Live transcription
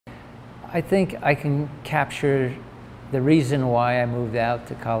I think I can capture the reason why I moved out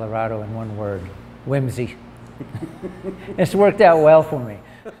to Colorado in one word: whimsy. It's worked out well for me.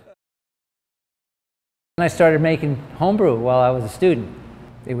 I started making homebrew while I was a student.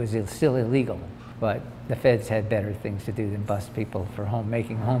 It was still illegal, but the feds had better things to do than bust people for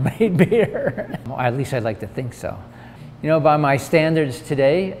making homemade beer. At least I'd like to think so. You know, by my standards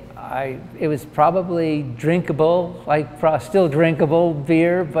today, it was probably drinkable, still drinkable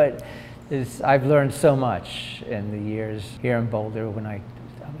beer, but I've learned so much in the years here in Boulder when I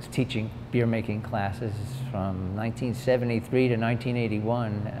was teaching beer making classes from 1973 to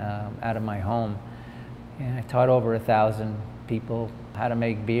 1981 out of my home. And I taught over 1,000 people how to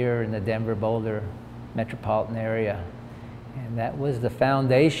make beer in the Denver, Boulder metropolitan area. And that was the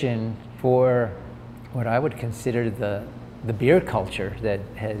foundation for what I would consider the beer culture that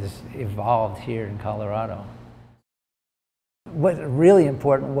has evolved here in Colorado. What really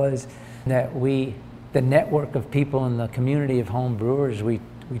important was that the network of people in the community of home brewers, we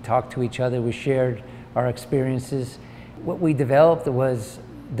talked to each other, we shared our experiences. What we developed was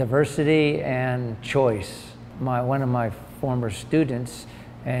diversity and choice. One of my former students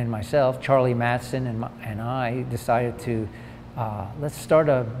and myself, Charlie Matson, and I decided to let's start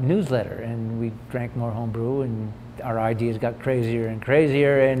a newsletter, and we drank more homebrew, and our ideas got crazier and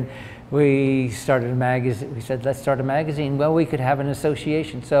crazier, and we started a magazine. We said, let's start a magazine. Well, we could have an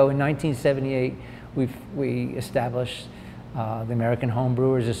association. So in 1978, we established the American Home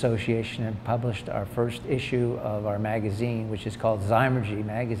Brewers Association and published our first issue of our magazine, which is called Zymergy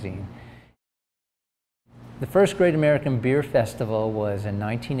Magazine. The first Great American Beer Festival was in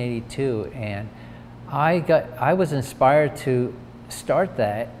 1982, and I was inspired to start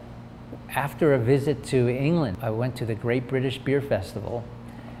that after a visit to England. I went to the Great British Beer Festival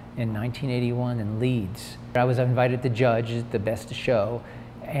in 1981 in Leeds. I was invited to judge the best of show,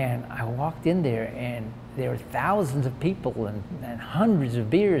 and I walked in there, and there were thousands of people and hundreds of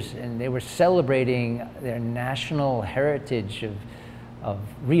beers, and they were celebrating their national heritage of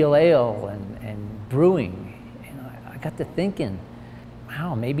real ale and brewing. And I got to thinking,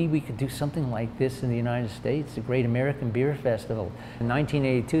 wow, maybe we could do something like this in the United States, the Great American Beer Festival. In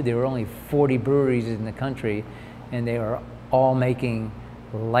 1982, there were only 40 breweries in the country, and they were all making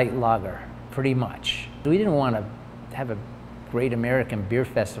light lager, pretty much. We didn't want to have a Great American Beer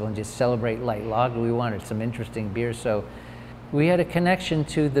Festival and just celebrate light lager. We wanted some interesting beer, so we had a connection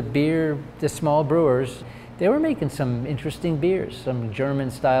to the small brewers. They were making some interesting beers, some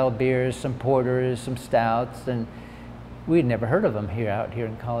German-style beers, some porters, some stouts, and we'd never heard of them out here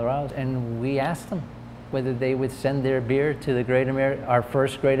in Colorado. And we asked them whether they would send their beer to our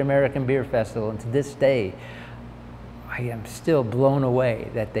first Great American Beer Festival, and to this day, I am still blown away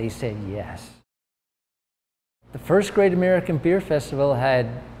that they said yes. The first Great American Beer Festival had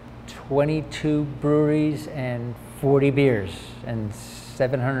 22 breweries and 40 beers and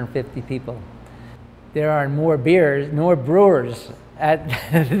 750 people. There are more brewers at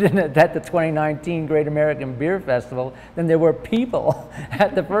the 2019 Great American Beer Festival than there were people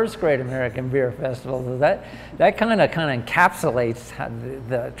at the first Great American Beer Festival. So that kind of encapsulates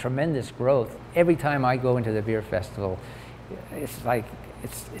the tremendous growth. Every time I go into the beer festival, it's like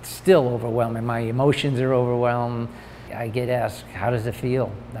it's still overwhelming. My emotions are overwhelmed. I get asked, how does it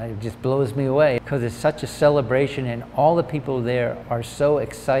feel? It just blows me away, because it's such a celebration, and all the people there are so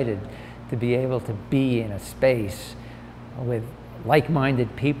excited to be able to be in a space with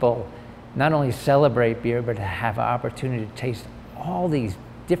like-minded people, not only celebrate beer, but to have an opportunity to taste all these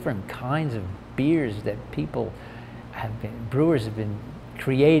different kinds of beers that brewers have been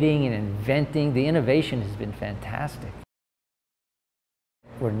creating and inventing. The innovation has been fantastic.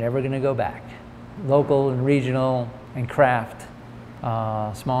 We're never going to go back. Local and regional and craft,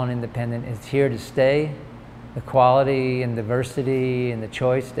 small and independent, is here to stay. The quality and diversity and the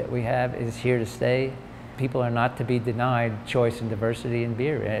choice that we have is here to stay. People are not to be denied choice and diversity in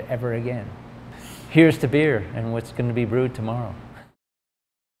beer ever again. Here's to beer and what's going to be brewed tomorrow.